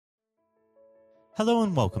Hello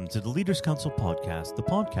and welcome to the Leaders Council podcast, the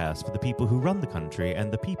podcast for the people who run the country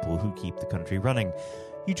and the people who keep the country running.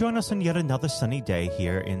 You join us on yet another sunny day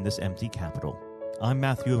here in this empty capital. I'm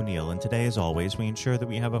Matthew O'Neill, and today, as always, we ensure that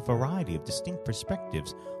we have a variety of distinct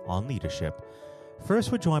perspectives on leadership.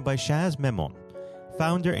 First, we're joined by Shaz Memon,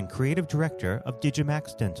 founder and creative director of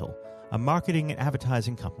Digimax Dental, a marketing and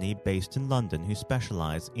advertising company based in London who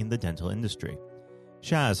specialise in the dental industry.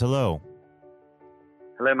 Shaz, hello.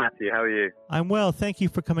 Hello, Matthew. How are you? I'm well. Thank you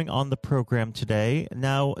for coming on the program today.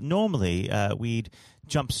 Now, normally we'd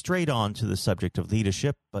jump straight on to the subject of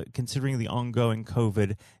leadership, but considering the ongoing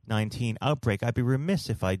COVID-19 outbreak, I'd be remiss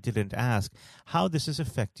if I didn't ask how this has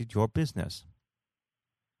affected your business.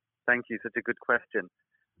 Thank you. Such a good question.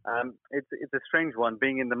 It's a strange one.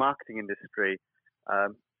 Being in the marketing industry,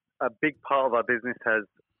 a big part of our business has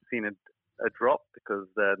seen a drop because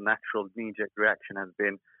the natural knee-jerk reaction has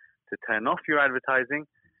been to turn off your advertising.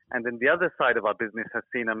 And then the other side of our business has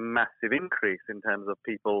seen a massive increase in terms of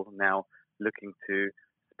people now looking to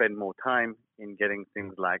spend more time in getting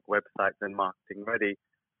things like websites and marketing ready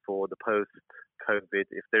for the post-COVID,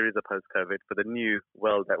 if there is a post-COVID, for the new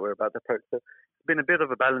world that we're about to approach. So it's been a bit of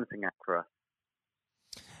a balancing act for us.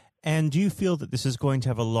 And do you feel that this is going to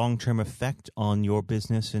have a long-term effect on your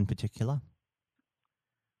business in particular?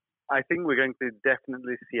 I think we're going to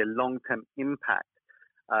definitely see a long-term impact.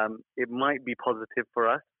 It might be positive for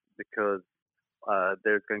us because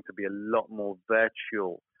there's going to be a lot more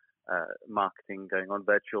virtual marketing going on,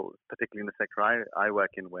 virtual, particularly in the sector I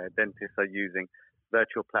work in, where dentists are using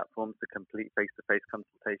virtual platforms to complete face-to-face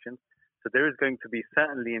consultations. So there is going to be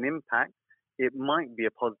certainly an impact. It might be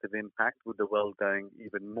a positive impact with the world going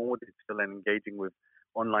even more digital and engaging with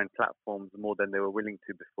online platforms more than they were willing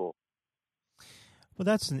to before. Well,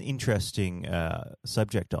 that's an interesting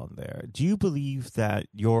subject on there. Do you believe that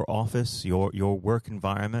your office, your work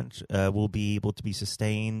environment will be able to be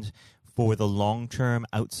sustained for the long term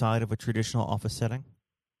outside of a traditional office setting?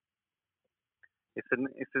 It's an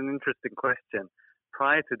interesting question.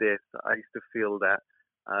 Prior to this, I used to feel that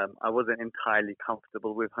I wasn't entirely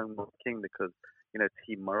comfortable with home working because,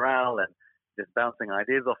 team morale and just bouncing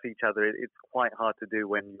ideas off each other, it's quite hard to do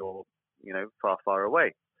when you're, far, far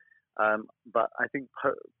away. But I think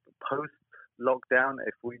post-lockdown,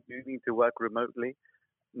 if we do need to work remotely,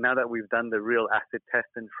 now that we've done the real acid test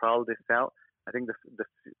and trial this out, I think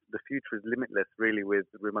the future is limitless, really, with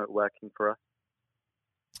remote working for us.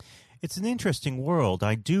 It's an interesting world.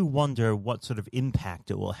 I do wonder what sort of impact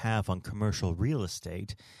it will have on commercial real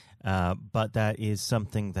estate, but that is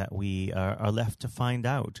something that we are left to find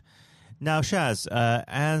out. Now, Shaz,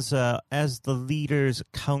 as the Leaders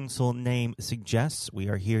Council name suggests, we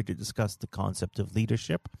are here to discuss the concept of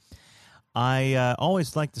leadership. I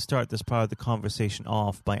always like to start this part of the conversation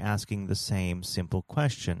off by asking the same simple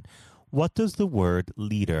question. What does the word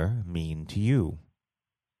leader mean to you?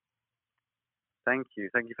 Thank you.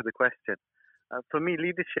 Thank you for the question. For me,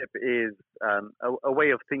 leadership is a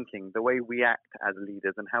way of thinking, the way we act as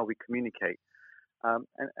leaders and how we communicate.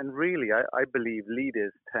 And really, I believe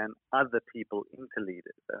leaders turn other people into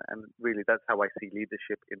leaders. And really, that's how I see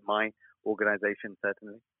leadership in my organization,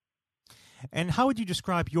 certainly. And how would you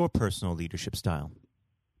describe your personal leadership style?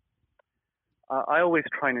 I always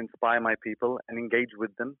try and inspire my people and engage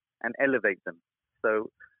with them and elevate them.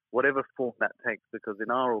 So whatever form that takes, because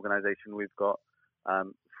in our organization, we've got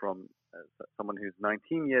from someone who's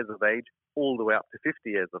 19 years of age all the way up to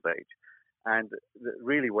 50 years of age. And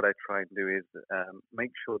really what I try and do is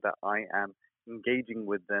make sure that I am engaging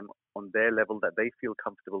with them on their level that they feel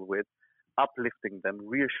comfortable with, uplifting them,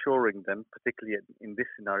 reassuring them, particularly in this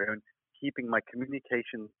scenario, and keeping my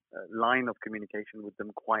communication, line of communication with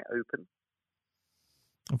them quite open.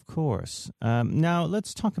 Of course. Now,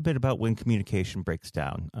 let's talk a bit about when communication breaks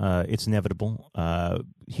down. It's inevitable.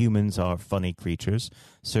 Humans are funny creatures,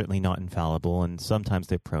 certainly not infallible, and sometimes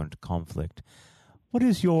they're prone to conflict. What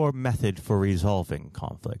is your method for resolving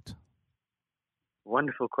conflict?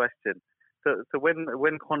 Wonderful question. So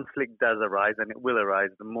when conflict does arise, and it will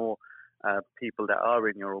arise, the more people that are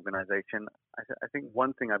in your organization, I think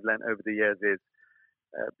one thing I've learned over the years is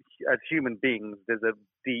as human beings, there's a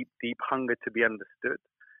deep, deep hunger to be understood.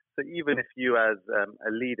 So even if you as a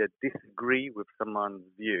leader disagree with someone's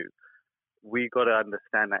view, we got to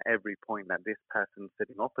understand at every point that this person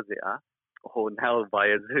sitting opposite us, or now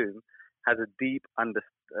via Zoom, has a deep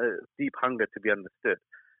hunger to be understood.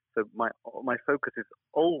 So my focus is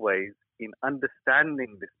always in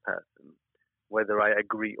understanding this person, whether I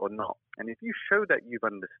agree or not. And if you show that you've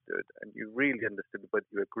understood and you really understood whether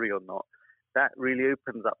you agree or not, that really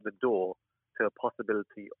opens up the door to a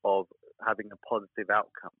possibility of having a positive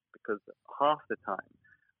outcome. Because half the time,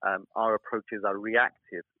 our approaches are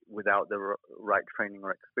reactive without the right training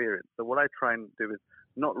or experience. So what I try and do is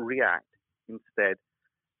not react, instead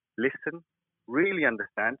listen, really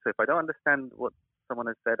understand. So if I don't understand what someone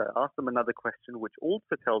has said, I ask them another question, which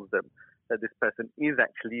also tells them that this person is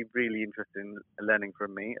actually really interested in learning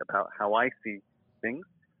from me about how I see things.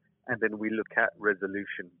 And then we look at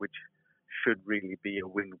resolution, which should really be a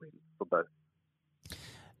win-win for both.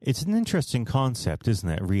 It's an interesting concept, isn't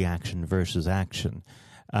it? Reaction versus action.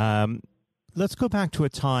 Let's go back to a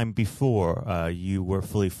time before you were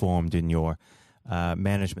fully formed in your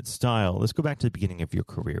management style. Let's go back to the beginning of your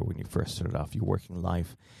career when you first started off your working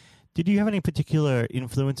life. Did you have any particular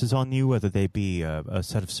influences on you, whether they be a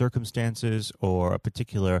set of circumstances or a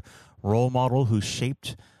particular role model who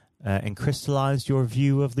shaped and crystallized your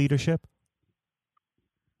view of leadership?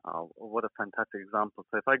 Oh, what a fantastic example.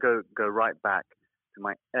 So if I go right back to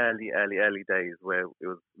my early days where it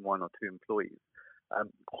was one or two employees,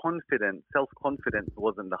 self-confidence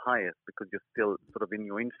wasn't the highest because you're still sort of in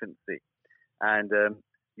your infancy. And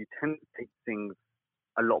you tend to take things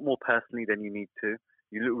a lot more personally than you need to.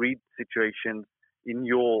 You read situations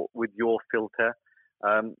with your filter,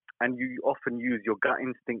 and you often use your gut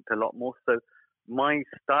instinct a lot more. So my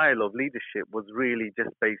style of leadership was really just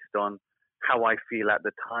based on how I feel at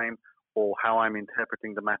the time or how I'm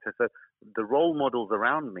interpreting the matter. So the role models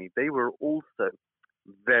around me, they were also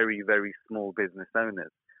very, very small business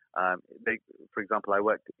owners. For example, I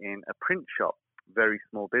worked in a print shop, very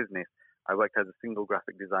small business. I worked as a single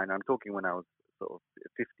graphic designer. I'm talking when I was sort of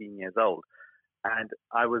 15 years old. And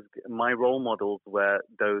my role models were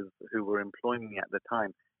those who were employing me at the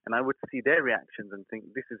time. And I would see their reactions and think,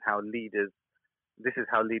 this is how leaders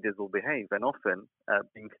will behave. And often,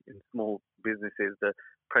 being in small businesses, the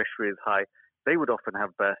pressure is high. They would often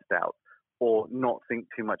have burst out or not think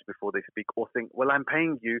too much before they speak, or think, well, I'm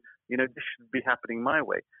paying you, this should be happening my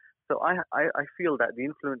way. So I feel that the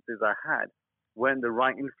influences I had weren't the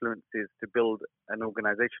right influences to build an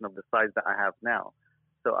organization of the size that I have now.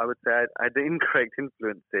 So I would say I had the incorrect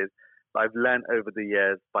influences, but I've learned over the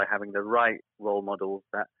years by having the right role models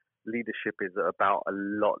that leadership is about a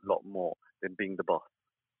lot more than being the boss.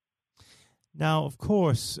 Now, of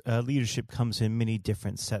course, leadership comes in many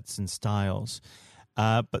different sets and styles.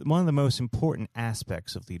 But one of the most important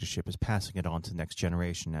aspects of leadership is passing it on to the next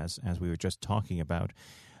generation, as we were just talking about.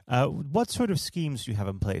 What sort of schemes do you have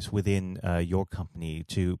in place within your company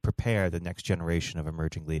to prepare the next generation of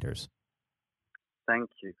emerging leaders? Thank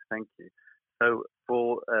you. So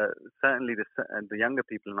for certainly the younger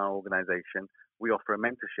people in our organization, we offer a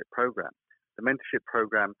mentorship program. The mentorship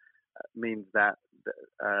program means that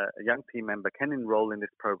a young team member can enroll in this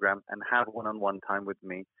program and have one-on-one time with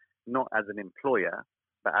me, not as an employer,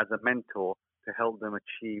 but as a mentor to help them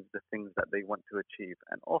achieve the things that they want to achieve.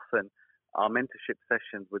 And often our mentorship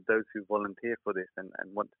sessions with those who volunteer for this and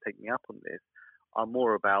want to take me up on this are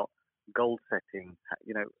more about goal setting,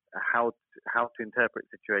 how to interpret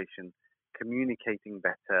situations, communicating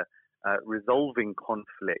better, resolving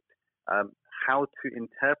conflict, how to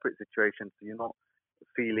interpret situations so you're not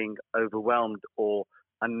feeling overwhelmed or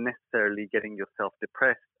unnecessarily getting yourself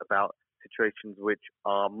depressed about situations which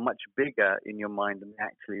are much bigger in your mind than they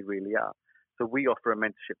actually really are. So we offer a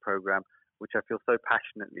mentorship program, which I feel so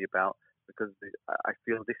passionately about, because I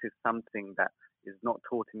feel this is something that is not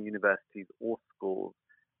taught in universities or schools,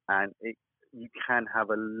 and you can have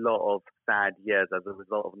a lot of sad years as a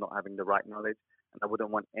result of not having the right knowledge. And I wouldn't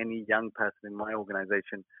want any young person in my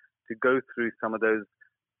organization to go through some of those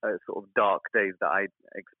sort of dark days that I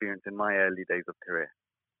experienced in my early days of career.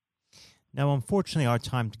 Now, unfortunately, our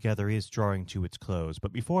time together is drawing to its close.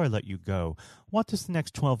 But before I let you go, what does the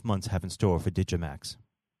next 12 months have in store for Digimax?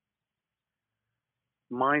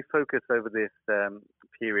 My focus over this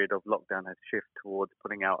period of lockdown has shifted towards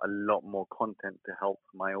putting out a lot more content to help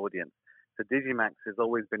my audience. So Digimax has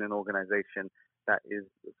always been an organization that is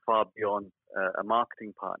far beyond a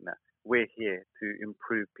marketing partner. We're here to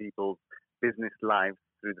improve people's business lives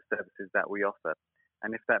through the services that we offer.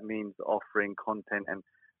 And if that means offering content and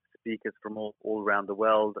speakers from all around the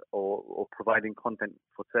world, or providing content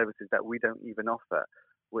for services that we don't even offer,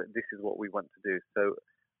 this is what we want to do. So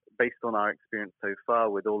based on our experience so far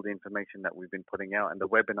with all the information that we've been putting out and the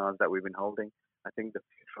webinars that we've been holding, I think the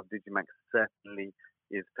future of Digimax certainly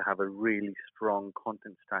is to have a really strong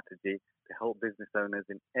content strategy to help business owners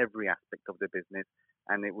in every aspect of their business,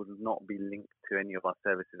 and it will not be linked to any of our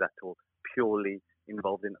services at all, purely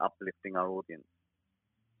involved in uplifting our audience.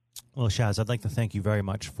 Well, Shaz, I'd like to thank you very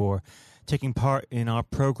much for taking part in our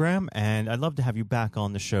program, and I'd love to have you back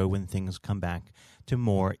on the show when things come back to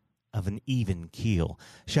more of an even keel.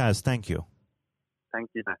 Shaz, thank you. Thank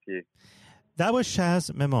you, Matthew. That was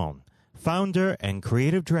Shaz Memon, founder and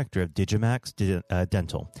creative director of Digimax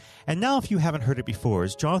Dental. And now, if you haven't heard it before,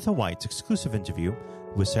 is Jonathan White's exclusive interview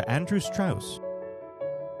with Sir Andrew Strauss.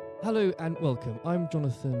 Hello and welcome. I'm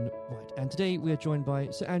Jonathan White, and today we are joined by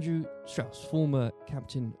Sir Andrew Strauss, former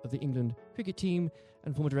captain of the England cricket team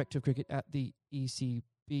and former director of cricket at the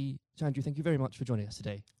ECB. Sir Andrew, thank you very much for joining us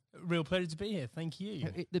today. Real pleasure to be here. Thank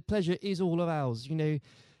you. The pleasure is all of ours. You know,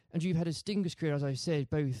 and you've had a distinguished career, as I said,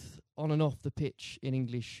 both on and off the pitch in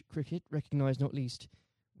English cricket, recognised not least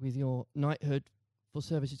with your knighthood for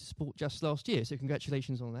services to sport just last year. So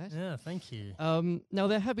congratulations on that. Yeah, thank you. Now,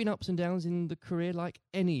 there have been ups and downs in the career, like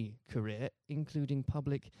any career, including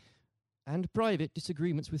public and private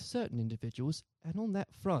disagreements with certain individuals. And on that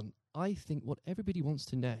front, I think what everybody wants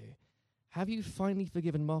to know, have you finally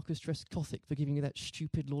forgiven Marcus Trescothick for giving you that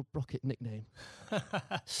stupid Lord Brocket nickname?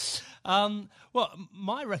 Well,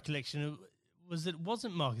 my recollection was that it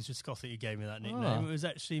wasn't Marcus Trescothick who gave me that nickname. It was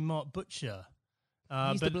actually Mark Butcher.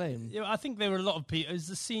 He's to blame. You know, I think there were a lot of people. It was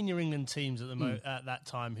the senior England teams at that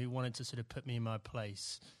time who wanted to sort of put me in my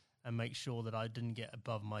place and make sure that I didn't get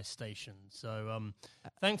above my station. So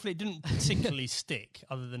thankfully it didn't particularly stick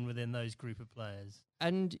other than within those group of players.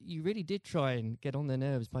 And you really did try and get on their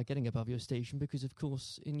nerves by getting above your station because, of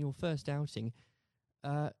course, in your first outing,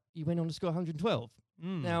 you went on to score 112.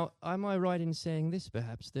 Now, am I right in saying this,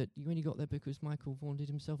 perhaps, that you only got there because Michael Vaughan did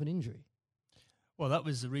himself an injury? Well, that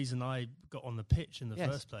was the reason I got on the pitch in the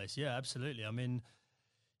first place. Yeah, absolutely. I mean,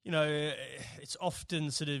 you know, it's often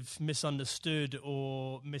sort of misunderstood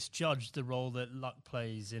or misjudged the role that luck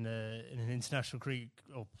plays in an international cricket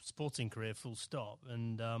or sporting career, full stop.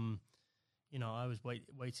 And, you know, I was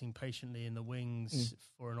waiting patiently in the wings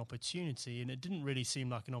for an opportunity, and it didn't really seem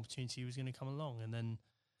like an opportunity was going to come along. And then,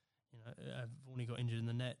 you know, I've only got injured in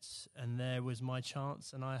the nets, and there was my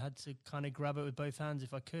chance, and I had to kind of grab it with both hands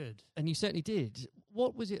if I could. And you certainly did.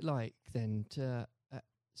 What was it like then to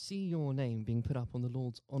see your name being put up on the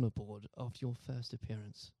Lord's Honour Board after your first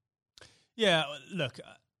appearance? Yeah, look,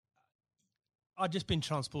 I'd just been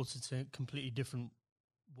transported to a completely different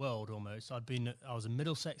world almost. I was a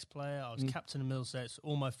Middlesex player, I was captain of Middlesex,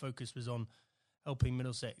 all my focus was on helping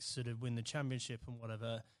Middlesex sort of win the championship and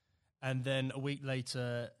whatever. And then a week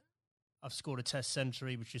later, I've scored a test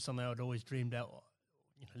century, which is something I'd always dreamed out,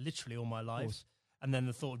 you know, literally all my life. And then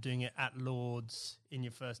the thought of doing it at Lord's in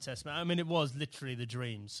your first test match. I mean, it was literally the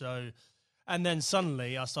dream. So, and then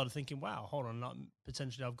suddenly I started thinking, wow, hold on,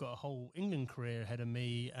 potentially I've got a whole England career ahead of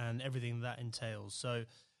me and everything that entails. So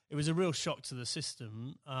it was a real shock to the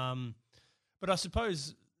system. But I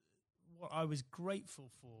suppose what I was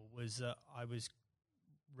grateful for was that I was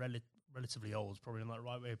relatively old, probably not the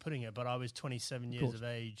right way of putting it, but I was 27 years of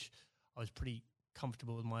age. I was pretty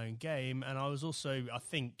comfortable with my own game. And I was also, I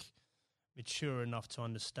think, mature enough to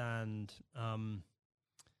understand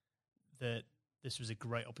that this was a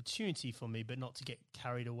great opportunity for me, but not to get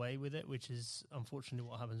carried away with it, which is unfortunately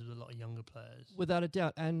what happens with a lot of younger players. Without a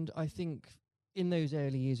doubt. And I think in those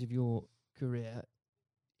early years of your career,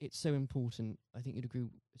 it's so important, I think you'd agree,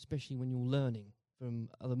 especially when you're learning from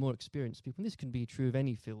other more experienced people. And this can be true of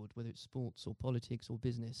any field, whether it's sports or politics or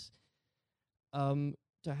business,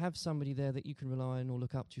 to have somebody there that you can rely on or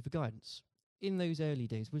look up to for guidance. In those early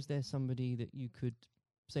days, was there somebody that you could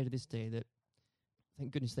say to this day that,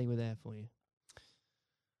 thank goodness they were there for you?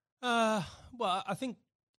 Well, I think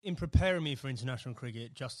in preparing me for international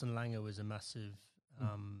cricket, Justin Langer was a massive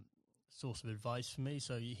source of advice for me.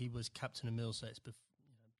 So he was captain of Middlesex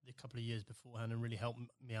a couple of years beforehand and really helped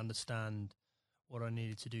me understand what I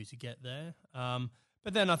needed to do to get there.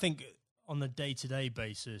 But then I think on a day-to-day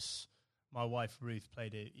basis, my wife Ruth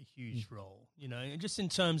played a huge role, you know, just in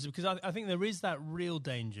terms of, because I think there is that real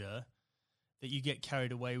danger that you get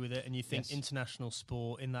carried away with it and you think international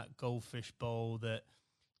sport in that goldfish bowl that,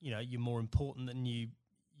 you know, you're more important than you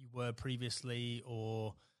were previously,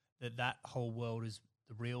 or that whole world is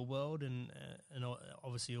the real world. And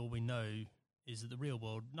obviously all we know is that the real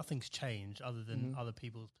world, nothing's changed other than other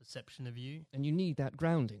people's perception of you. And you need that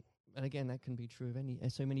grounding. And again, that can be true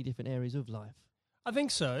of so many different areas of life. I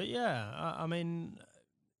think so, yeah. I mean,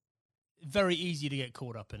 very easy to get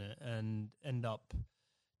caught up in it and end up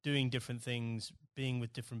doing different things, being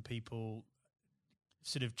with different people,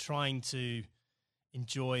 sort of trying to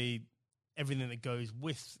enjoy everything that goes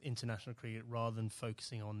with international cricket rather than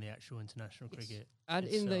focusing on the actual international cricket. And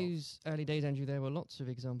itself. In those early days, Andrew, there were lots of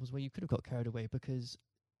examples where you could have got carried away because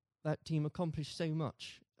that team accomplished so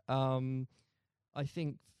much. I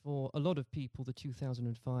think for a lot of people, the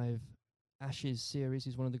 2005 Ashes series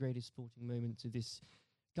is one of the greatest sporting moments of this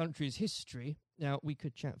country's history. Now, we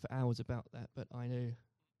could chat for hours about that, but I know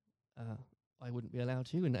I wouldn't be allowed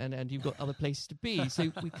to, and you've got other places to be,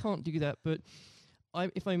 so we can't do that. But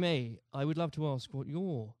if I may, I would love to ask what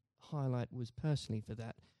your highlight was personally for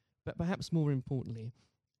that, but perhaps more importantly,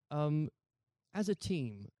 as a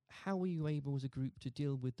team, how were you able as a group to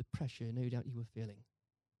deal with the pressure no doubt you were feeling?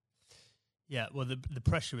 Yeah, well, the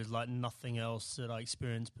pressure is like nothing else that I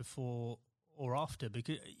experienced before or after,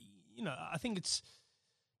 because, I think it's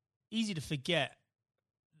easy to forget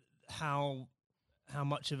how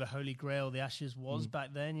much of a holy grail the Ashes was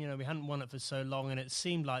back then. We hadn't won it for so long, and it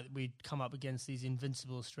seemed like we'd come up against these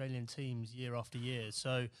invincible Australian teams year after year.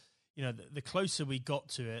 So, the closer we got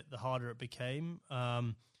to it, the harder it became.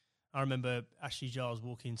 I remember Ashley Giles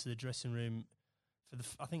walking into the dressing room for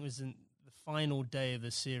I think it was in the final day of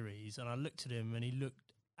the series, and I looked at him and he looked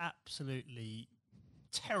absolutely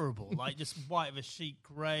terrible, like just white of a sheet,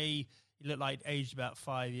 grey. He looked like he'd aged about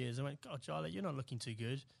 5 years. I went, God, Charlie, you're not looking too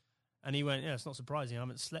good. And he went, yeah, it's not surprising. I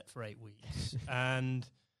haven't slept for 8 weeks. And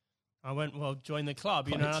I went, well, join the club.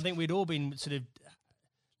 And I think we'd all been sort of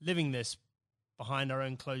living this behind our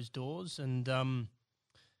own closed doors. And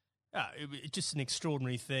it's just an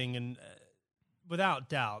extraordinary thing. And without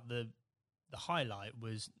doubt, the highlight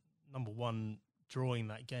was, number one, drawing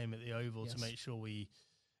that game at the Oval to make sure we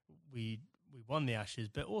won the Ashes,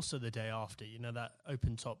 but also the day after, that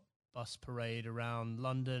open-top bus parade around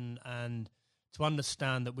London, and to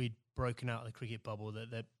understand that we'd broken out of the cricket bubble, that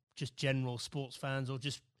they're just general sports fans or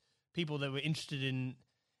just people that were interested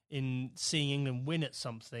in seeing England win at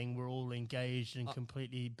something were all engaged and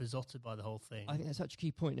completely besotted by the whole thing. I think that's such a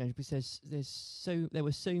key point, because there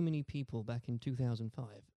were so many people back in 2005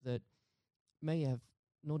 that may have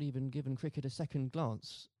not even given cricket a second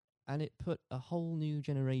glance, and it put a whole new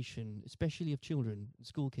generation, especially of children,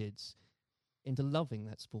 school kids, into loving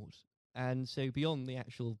that sport. And so beyond the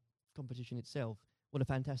actual competition itself, what a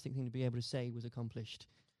fantastic thing to be able to say was accomplished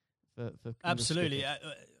for absolutely.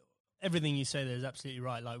 Everything you say there is absolutely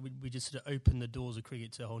right. Like we just sort of opened the doors of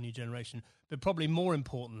cricket to a whole new generation. But probably more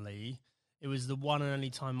importantly, it was the one and only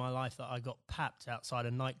time in my life that I got papped outside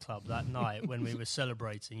a nightclub that night when we were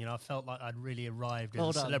celebrating. I felt like I'd really arrived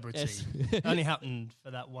as a celebrity. Yes. It only happened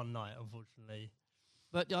for that one night, unfortunately.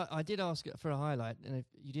 But I did ask for a highlight, and if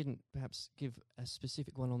you didn't perhaps give a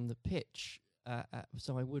specific one on the pitch,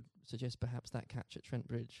 so I would suggest perhaps that catch at Trent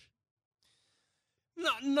Bridge.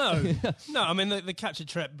 No. I mean, the catch at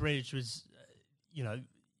Trent Bridge was, you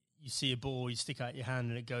see a ball, you stick out your hand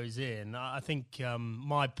and it goes in. I think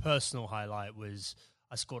my personal highlight was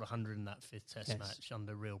I scored 100 in that fifth test match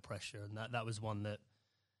under real pressure. And that was one that,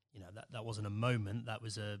 that wasn't a moment. That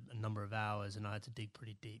was a number of hours, and I had to dig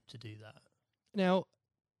pretty deep to do that. Now,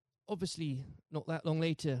 obviously, not that long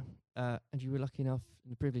later, and you were lucky enough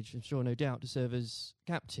and the privilege, I'm sure, no doubt, to serve as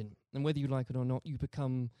captain. And whether you like it or not, you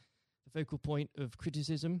become the focal point of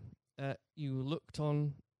criticism. You were looked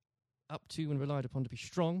on, up to, and relied upon to be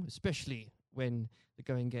strong, especially when the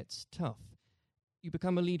going gets tough. You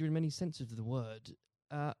become a leader in many senses of the word.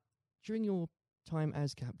 During your time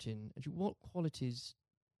as captain, what qualities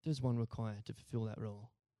does one require to fulfill that role?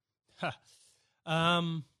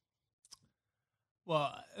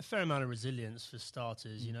 Well, a fair amount of resilience for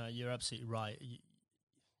starters. You're absolutely right.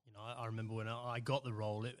 I remember when I got the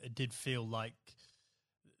role, it did feel like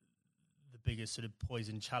the biggest sort of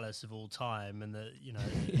poison chalice of all time, and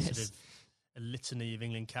sort of a litany of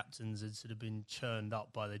England captains had sort of been churned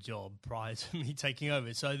up by the job prior to me taking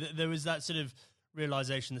over. So there was that sort of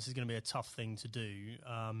realization this is going to be a tough thing to do,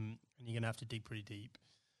 and you're going to have to dig pretty deep.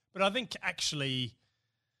 But I think actually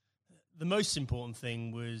the most important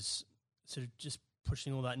thing was sort of just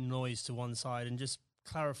pushing all that noise to one side and just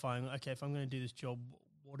clarifying, okay, if I'm going to do this job,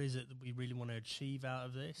 what is it that we really want to achieve out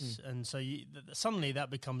of this? And so suddenly that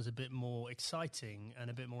becomes a bit more exciting and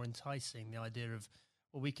a bit more enticing, the idea of,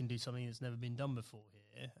 well, we can do something that's never been done before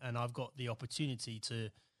here, and I've got the opportunity to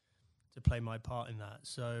play my part in that.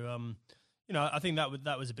 So, I think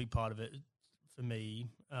that was a big part of it for me.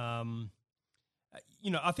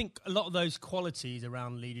 I think a lot of those qualities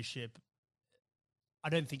around leadership, I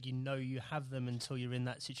don't think you have them until you're in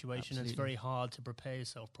that situation. Absolutely. And it's very hard to prepare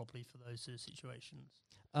yourself properly for those sort of situations.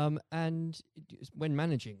 And when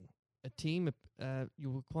managing a team,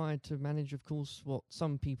 you're required to manage, of course, what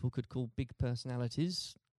some people could call big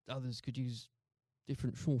personalities. Others could use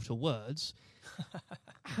different, shorter words.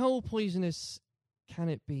 How poisonous can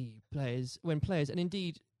it be, when players, and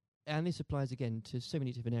indeed, and this applies again to so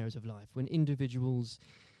many different areas of life, when individuals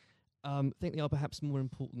think they are perhaps more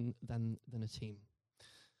important than a team?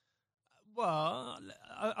 Well,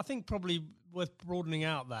 I think probably worth broadening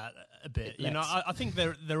out that a bit. I think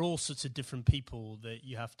there are all sorts of different people that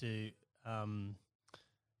you have to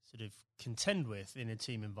sort of contend with in a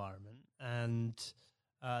team environment. And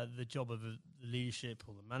the job of the leadership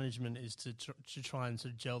or the management is to try and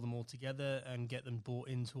sort of gel them all together and get them bought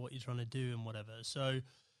into what you're trying to do and whatever. So,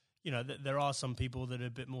 there are some people that are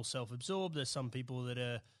a bit more self-absorbed. There's some people that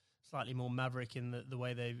are slightly more maverick in the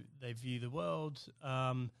way they view the world.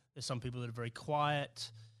 There's some people that are very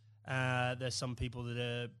quiet. There's some people that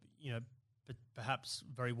are, perhaps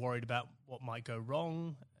very worried about what might go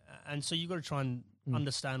wrong. And so you've got to try and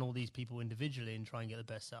understand all these people individually and try and get the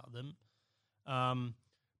best out of them.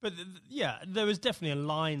 But there was definitely a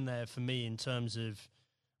line there for me in terms of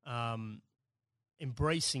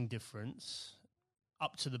embracing difference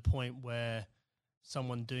up to the point where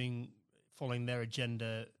someone following their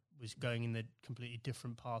agenda was going in a completely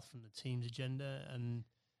different path from the team's agenda. And,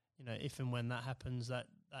 if and when that happens, that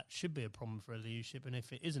should be a problem for a leadership. And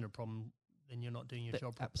if it isn't a problem, then you're not doing your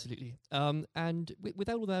job properly. Absolutely. And with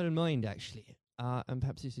all that in mind, actually, and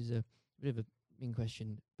perhaps this is a bit of a mean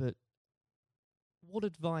question, but what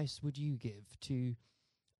advice would you give to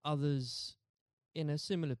others in a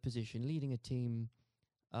similar position, leading a team,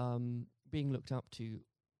 being looked up to?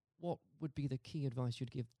 What would be the key advice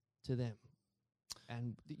you'd give to them,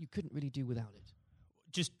 and that you couldn't really do without it?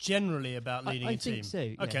 Just generally about leading a team? I think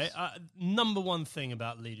so, Okay, yes. Number one thing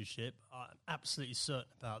about leadership, I'm absolutely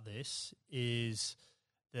certain about this, is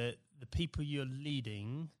that the people you're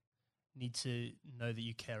leading need to know that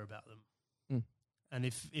you care about them. And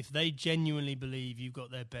if they genuinely believe you've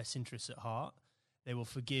got their best interests at heart, they will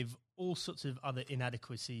forgive all sorts of other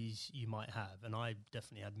inadequacies you might have. And I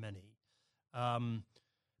definitely had many.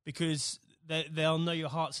 Because they'll know your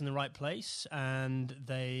heart's in the right place, and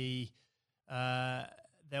they'll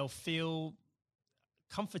feel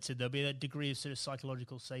comforted. There'll be a degree of sort of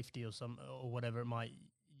psychological safety or whatever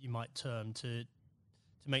you might term to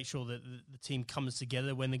make sure that the team comes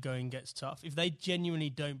together when the going gets tough. If they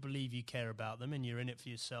genuinely don't believe you care about them and you're in it for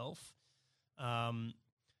yourself,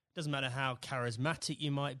 doesn't matter how charismatic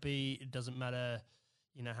you might be. It doesn't matter,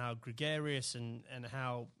 how gregarious and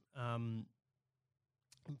how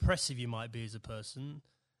impressive you might be as a person.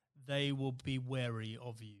 They will be wary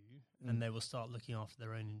of you, and they will start looking after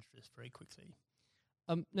their own interests very quickly.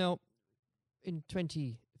 Now, in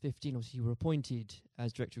 2015, obviously, you were appointed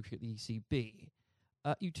as director of cricket at the ECB.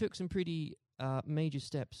 You took some pretty major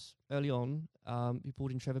steps early on. You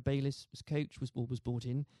brought in Trevor Bayliss as coach, was brought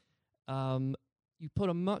in. You put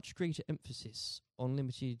a much greater emphasis on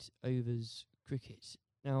limited overs cricket.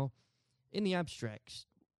 Now, in the abstract,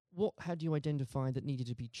 what had you identified that needed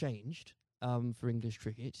to be changed for English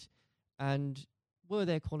cricket? And were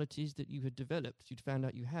there qualities that you had developed, you'd found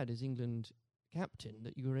out you had as England captain,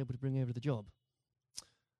 that you were able to bring over the job?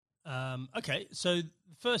 Okay, so the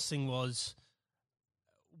first thing was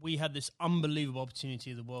we had this unbelievable opportunity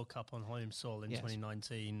of the World Cup on home soil in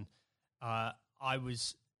 2019. I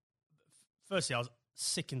was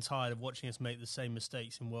sick and tired of watching us make the same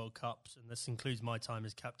mistakes in World Cups, and this includes my time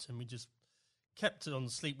as captain. We just kept on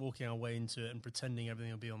sleepwalking our way into it and pretending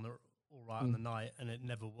everything would be all right on the night, and it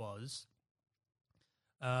never was.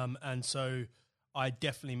 And so I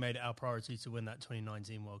definitely made it our priority to win that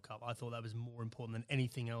 2019 World Cup. I thought that was more important than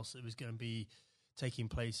anything else that was going to be taking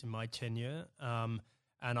place in my tenure.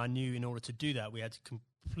 And I knew in order to do that, we had to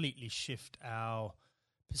completely shift our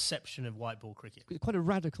perception of white ball cricket. Quite a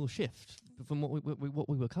radical shift from what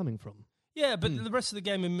we were coming from. Yeah, but the rest of the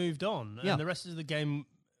game had moved on. Yeah. And the rest of the game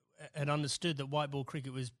had understood that white ball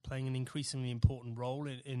cricket was playing an increasingly important role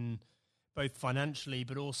in both financially,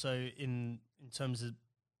 but also in terms of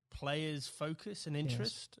players' focus and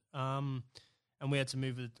interest. Yes. And we had to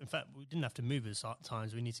move. In fact, we didn't have to move at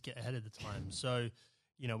times. We need to get ahead of the time. So,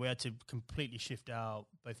 we had to completely shift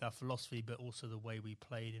both our philosophy, but also the way we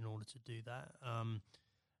played in order to do that.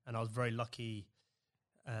 And I was very lucky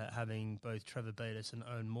having both Trevor Bayliss and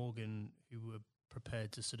Owen Morgan, who were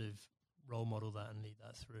prepared to sort of role model that and lead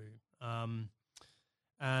that through.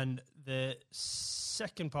 And the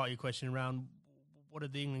second part of your question around what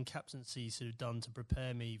had the England captaincy sort of done to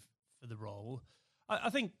prepare me for the role,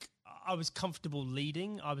 I think I was comfortable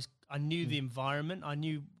leading. I knew the environment. I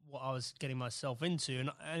knew what I was getting myself into.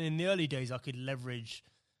 And in the early days, I could leverage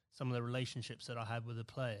some of the relationships that I had with the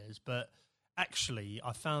players. But actually,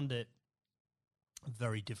 I found it a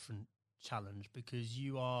very different challenge because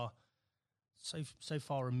you are so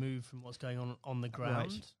far removed from what's going on the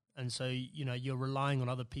ground. Right. And so, you're relying on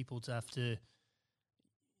other people to have to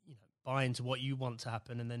buy into what you want to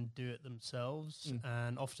happen and then do it themselves.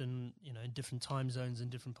 And often, in different time zones in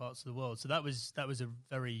different parts of the world. So that was a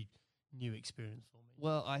very new experience for me.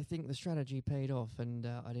 Well, I think the strategy paid off, and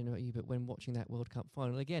I don't know about you, but when watching that World Cup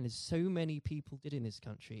final, again, as so many people did in this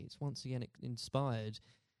country, it's once again inspired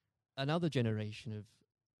another generation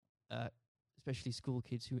of especially school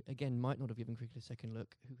kids who, again, might not have given cricket a second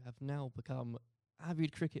look, who have now become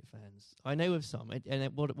avid cricket fans. I know of some,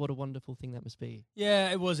 and what a wonderful thing that must be.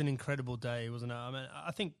 Yeah, it was an incredible day, wasn't it? I mean,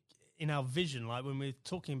 I think in our vision, like when we're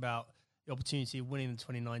talking about the opportunity of winning the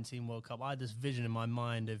 2019 World Cup, I had this vision in my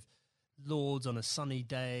mind of Lords on a sunny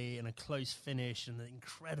day and a close finish and the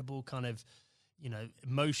incredible kind of,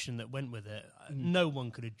 emotion that went with it. No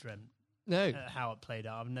one could have dreamt how it played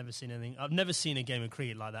out. I've never seen anything. I've never seen a game of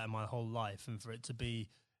cricket like that in my whole life, and for it to be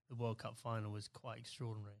the World Cup final was quite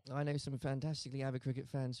extraordinary. I know some fantastically avid cricket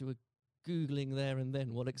fans who were Googling there and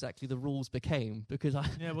then what exactly the rules became, because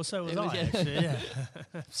so was I. Actually, yeah,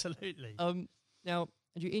 absolutely. Now,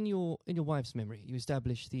 Andrew, in your wife's memory, you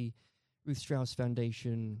established the Ruth Strauss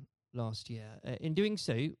Foundation last year. In doing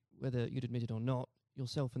so, whether you'd admit it or not,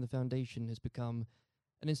 yourself and the foundation has become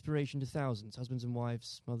an inspiration to thousands, husbands and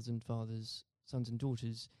wives, mothers and fathers, sons and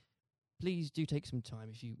daughters. Please do take some time,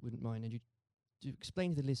 if you wouldn't mind, and to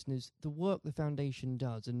explain to the listeners the work the foundation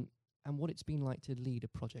does and what it's been like to lead a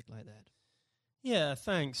project like that. Yeah,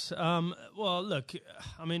 thanks. Well, look,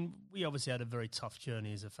 I mean, we obviously had a very tough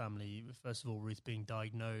journey as a family. First of all, Ruth being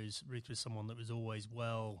diagnosed. Ruth was someone that was always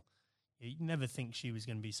well. You'd never think she was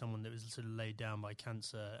going to be someone that was sort of laid down by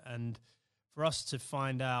cancer. And for us to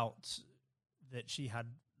find out that she had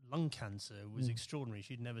lung cancer was extraordinary.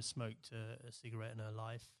 She'd never smoked a cigarette in her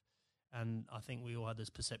life. And I think we all had this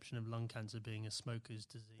perception of lung cancer being a smoker's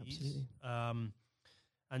disease. Absolutely.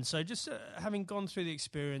 And so just having gone through the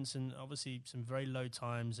experience and obviously some very low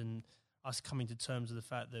times and us coming to terms with the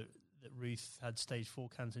fact that Ruth had stage 4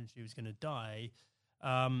 cancer and she was going to die,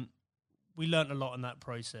 we learnt a lot in that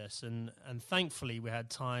process. And thankfully we had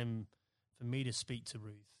time for me to speak to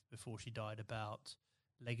Ruth before she died about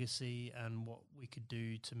legacy and what we could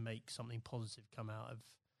do to make something positive come out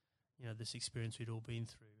of this experience we'd all been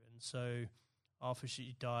through. And so after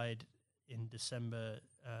she died in December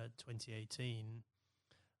 2018,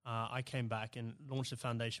 I came back and launched a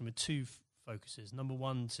foundation with two focuses. Number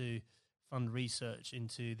one, to fund research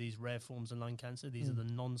into these rare forms of lung cancer. These are the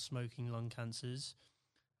non-smoking lung cancers.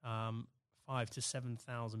 5,000 to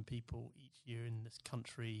 7,000 people each year in this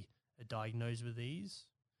country are diagnosed with these.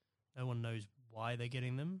 No one knows why they're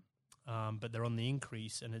getting them, but they're on the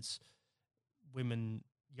increase, and it's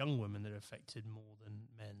young women that are affected more than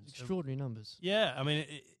men. Extraordinary numbers. Yeah, I mean,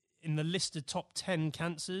 in the list of top 10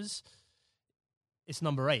 cancers, it's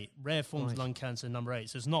number 8. Rare forms of lung cancer, number 8.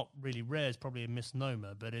 So it's not really rare. It's probably a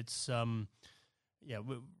misnomer, but it's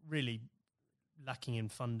we're really lacking in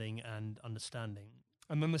funding and understanding.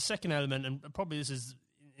 And then the second element, and probably this is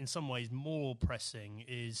in some ways more pressing,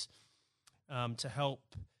 is to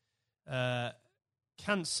help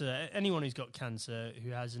cancer. Anyone who's got cancer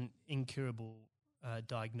who has an incurable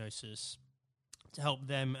diagnosis, to help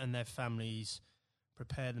them and their families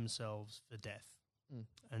prepare themselves for death.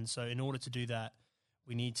 And so in order to do that,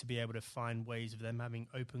 we need to be able to find ways of them having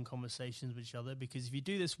open conversations with each other, because if you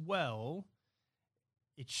do this well,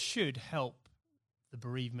 it should help the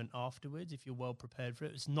bereavement afterwards if you're well prepared for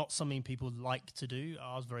it. It's not something people like to do.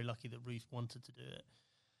 I was very lucky that Ruth wanted to do it.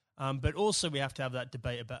 But also we have to have that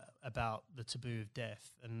debate about the taboo of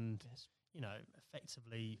death and,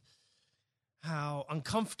 effectively how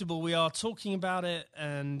uncomfortable we are talking about it,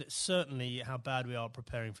 and certainly how bad we are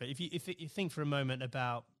preparing for it. If you think for a moment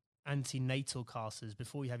about antenatal classes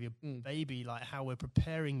before you have your baby, like how we're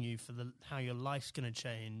preparing you for how your life's going to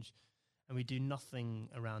change, and we do nothing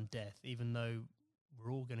around death, even though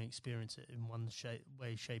we're all going to experience it in one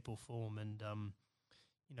way, shape or form. And,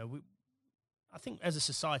 I think as a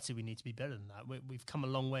society we need to be better than that. We've come a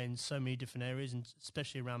long way in so many different areas, and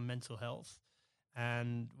especially around mental health.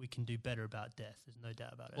 And we can do better about death. There's no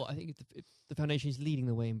doubt about it. Well, I think if the foundation is leading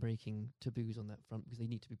the way in breaking taboos on that front, because they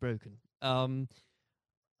need to be broken.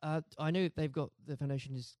 I know the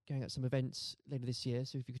foundation is going out some events later this year.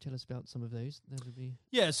 So if you could tell us about some of those, that would be.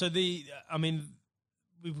 Yeah. So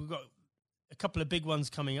we've got a couple of big ones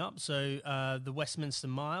coming up. So the Westminster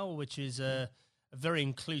Mile, which is a very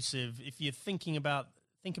inclusive. If you're think about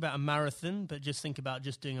a marathon, but just think about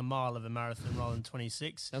just doing a mile of a marathon rather than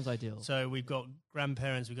 26. Sounds ideal. So we've got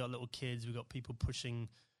grandparents, we've got little kids, we've got people pushing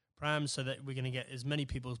prams, so that we're going to get as many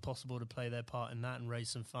people as possible to play their part in that and raise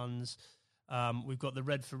some funds. We've got the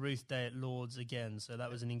Red for Ruth Day at Lords again, so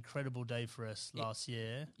that was an incredible day for us last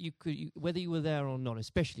year. Whether you were there or not,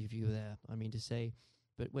 especially if you were there, I mean to say,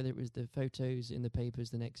 but whether it was the photos in the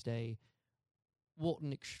papers the next day, what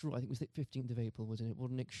an I think it was the 15th of April, wasn't it?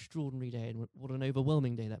 What an extraordinary day, and what an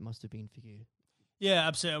overwhelming day that must have been for you. Yeah,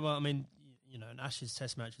 absolutely. Well, I mean, an Ashes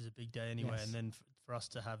Test match is a big day anyway, and then for us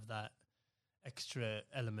to have that extra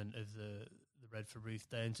element of the Red for Ruth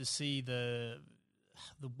Day, and to see the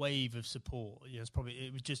wave of support.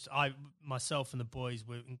 It was just myself and the boys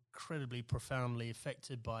were incredibly profoundly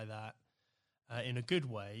affected by that in a good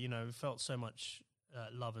way. We felt so much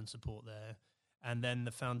love and support there. And then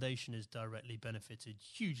the foundation is directly benefited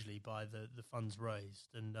hugely by the funds raised.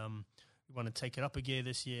 And we want to take it up a gear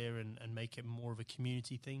this year and make it more of a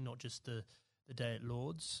community thing, not just the day at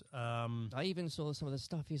Lord's. I even saw some of the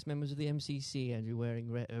stuffiest members of the MCC, Andrew, wearing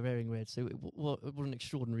red. So what an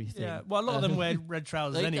extraordinary thing. Yeah, well, a lot of them wear red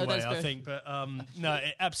trousers anyway, I think. But no,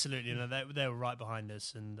 absolutely. They were right behind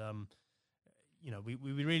us. And, we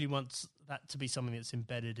really want that to be something that's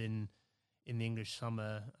embedded in the English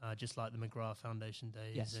summer, just like the McGrath Foundation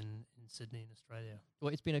Days in Sydney in Australia.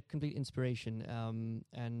 Well, it's been a complete inspiration,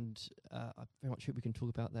 and I very much hope we can talk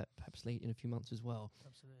about that perhaps late in a few months as well.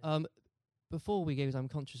 Absolutely. Before we go, as I'm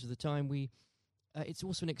conscious of the time, it's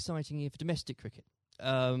also an exciting year for domestic cricket,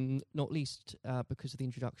 not least because of the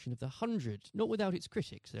introduction of the 100, not without its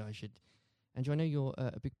critics, I should. Andrew, I know you're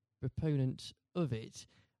a big proponent of it.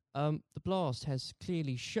 The Blast has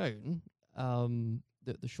clearly shown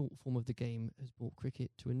that the short form of the game has brought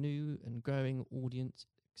cricket to a new and growing audience,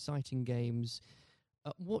 exciting games.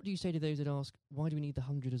 What do you say to those that ask, why do we need the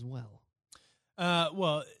 100 as well?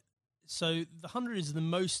 So the 100 is the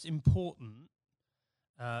most important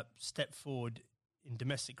step forward in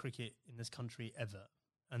domestic cricket in this country ever.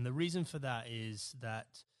 And the reason for that is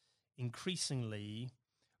that increasingly,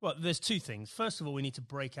 there's two things. First of all, we need to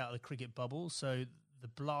break out of the cricket bubble. So the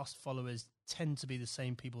Blast followers tend to be the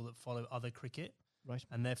same people that follow other cricket. Right.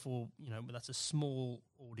 And therefore, that's a small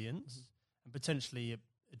audience and potentially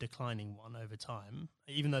a declining one over time,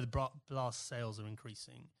 even though the Blast sales are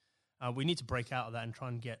increasing. We need to break out of that and try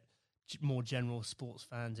and get more general sports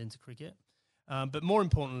fans into cricket. But more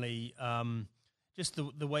importantly, just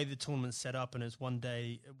the way the tournament's set up, and it's one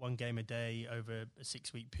game a day over a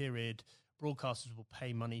 6-week period, broadcasters will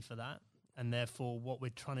pay money for that. And therefore, what we're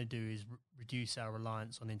trying to do is reduce our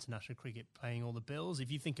reliance on international cricket paying all the bills.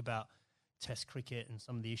 If you think about Test cricket and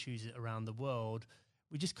some of the issues around the world,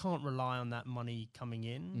 we just can't rely on that money coming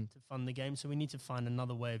in to fund the game. So we need to find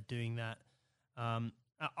another way of doing that.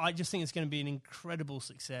 I just think it's going to be an incredible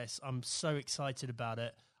success. I'm so excited about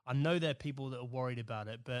it. I know there are people that are worried about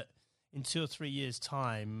it, but in 2 or 3 years'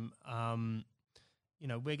 time,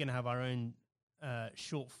 we're going to have our own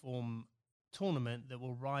short form tournament that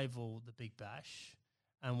will rival the Big Bash,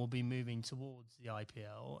 and we'll be moving towards the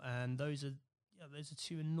IPL. And those are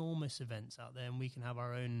two enormous events out there, and we can have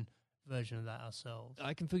our own version of that ourselves.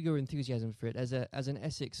 I can feel your enthusiasm for it. As an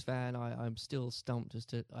Essex fan, I'm still stumped as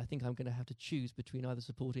to, I think I'm going to have to choose between either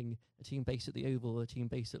supporting a team based at the Oval or a team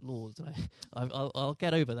based at Lord's. And I'll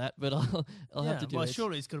get over that, but I'll have to do it. Well,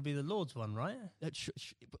 surely it's got to be the Lord's one, right?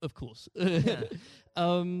 Of course. Yeah.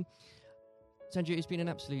 Sanju, it's been an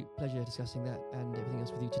absolute pleasure discussing that and everything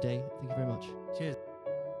else with you today. Thank you very much. Cheers.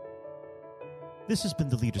 This has been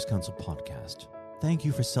the Leaders Council podcast. Thank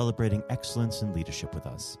you for celebrating excellence and leadership with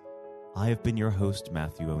us. I have been your host,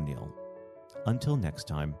 Matthew O'Neill. Until next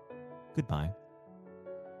time, goodbye.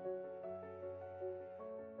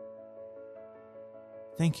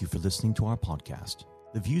 Thank you for listening to our podcast.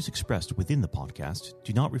 The views expressed within the podcast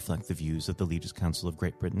do not reflect the views of the Leaders Council of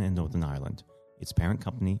Great Britain and Northern Ireland, its parent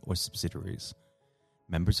company or subsidiaries,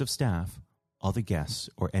 members of staff, other guests,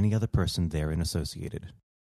 or any other person therein associated.